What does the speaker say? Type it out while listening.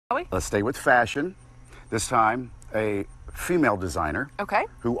Let's stay with fashion. This time, a female designer. Okay.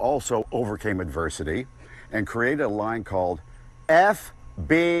 Who also overcame adversity and created a line called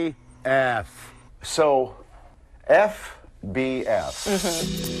FBF. So, FBF.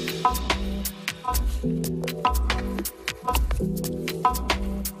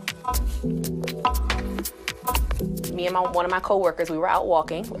 Me and one of my coworkers, we were out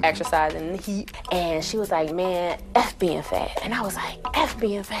walking, exercising in the heat, and she was like, man, F being fat. And I was like, F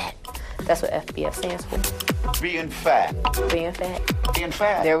being fat. That's what FBF stands for. Being fat. Being fat. Being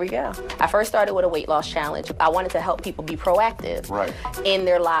fat. There we go. I first started with a weight loss challenge. I wanted to help people be proactive in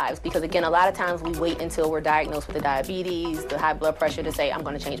their lives because, again, a lot of times we wait until we're diagnosed with the diabetes, the high blood pressure to say, I'm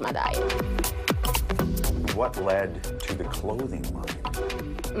going to change my diet. What led to the clothing line?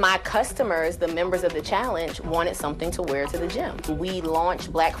 My customers, the members of the challenge, wanted something to wear to the gym. We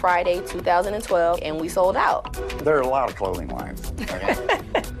launched Black Friday 2012, and we sold out. There are a lot of clothing lines. Okay?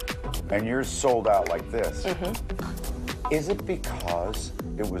 And yours sold out like this. Is it because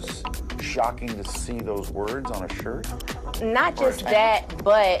it was shocking to see those words on a shirt? Not just that,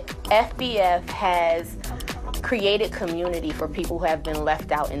 but FBF has created community for people who have been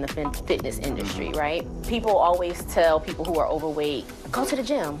left out in the fitness industry, right? People always tell people who are overweight, go to the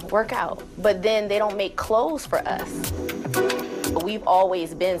gym, work out, but then they don't make clothes for us. We've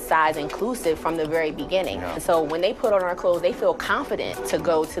always been size inclusive from the very beginning. So when they put on our clothes, they feel confident to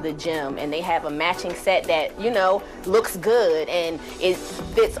go to the gym, and they have a matching set that, you know, looks good and it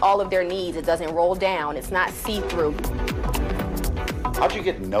fits all of their needs. It doesn't roll down, it's not see-through. How'd you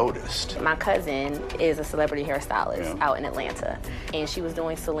get noticed? My cousin is a celebrity hairstylist out in Atlanta, and she was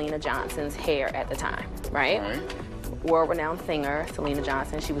doing Selena Johnson's hair at the time, right? World-renowned singer, Selena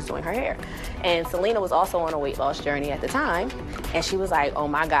Johnson, she was doing her hair. And Selena was also on a weight loss journey at the time, and she was like, oh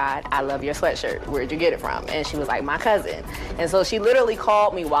my God, I love your sweatshirt. Where'd you get it from? And she was like, my cousin. And so she literally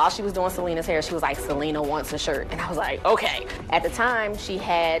called me while she was doing Selena's hair. She was like, Selena wants a shirt. And I was like, okay. At the time, she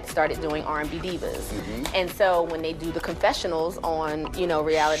had started doing R&B divas. And so when they do the confessionals on, you know,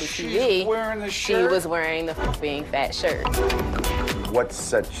 reality TV, she was wearing the being fat shirt. What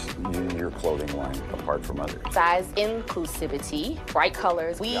sets your clothing line apart from others? Size inclusivity, bright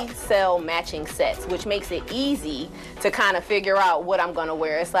colors. We sell matching sets, which makes it easy to kind of figure out what I'm gonna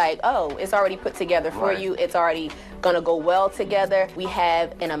wear. It's like, oh, it's already put together for you. It's already gonna go well together. We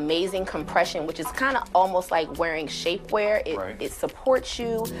have an amazing compression, which is kind of almost like wearing shapewear. It supports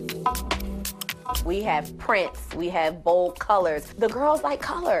you. We have prints, we have bold colors. The girls like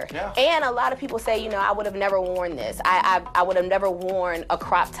color. And a lot of people say, you know, I would have never worn this. I would have never worn a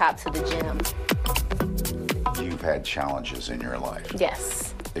crop top to the gym. You've had challenges in your life.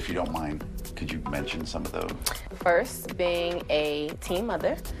 Yes. If you don't mind, could you mention some of those? First, being a teen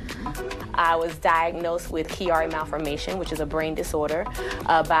mother, I was diagnosed with Chiari malformation, which is a brain disorder,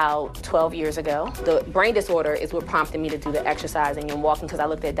 about 12 years ago. The brain disorder is what prompted me to do the exercising and walking, because I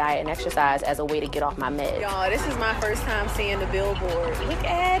looked at diet and exercise as a way to get off my meds. Y'all, this is my first time seeing the billboard. Look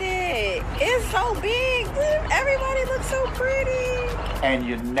at it. It's so big. Everybody looks so pretty. And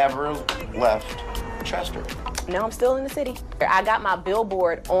you never left Chester. No, I'm still in the city. I got my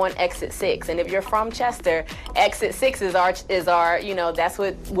billboard on Exit 6, and if you're from Chester, Exit 6 is our, you know, that's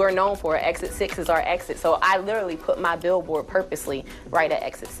what we're known for. Exit 6 is our exit. So I literally put my billboard purposely right at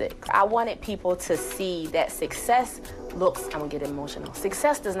Exit 6. I wanted people to see that success looks, I'm gonna get emotional.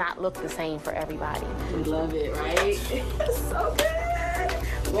 Success does not look the same for everybody. We love it, right? It's so good.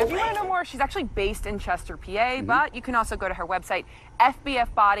 If you want to know more, she's actually based in Chester, PA, but you can also go to her website,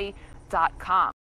 fbfbody.com.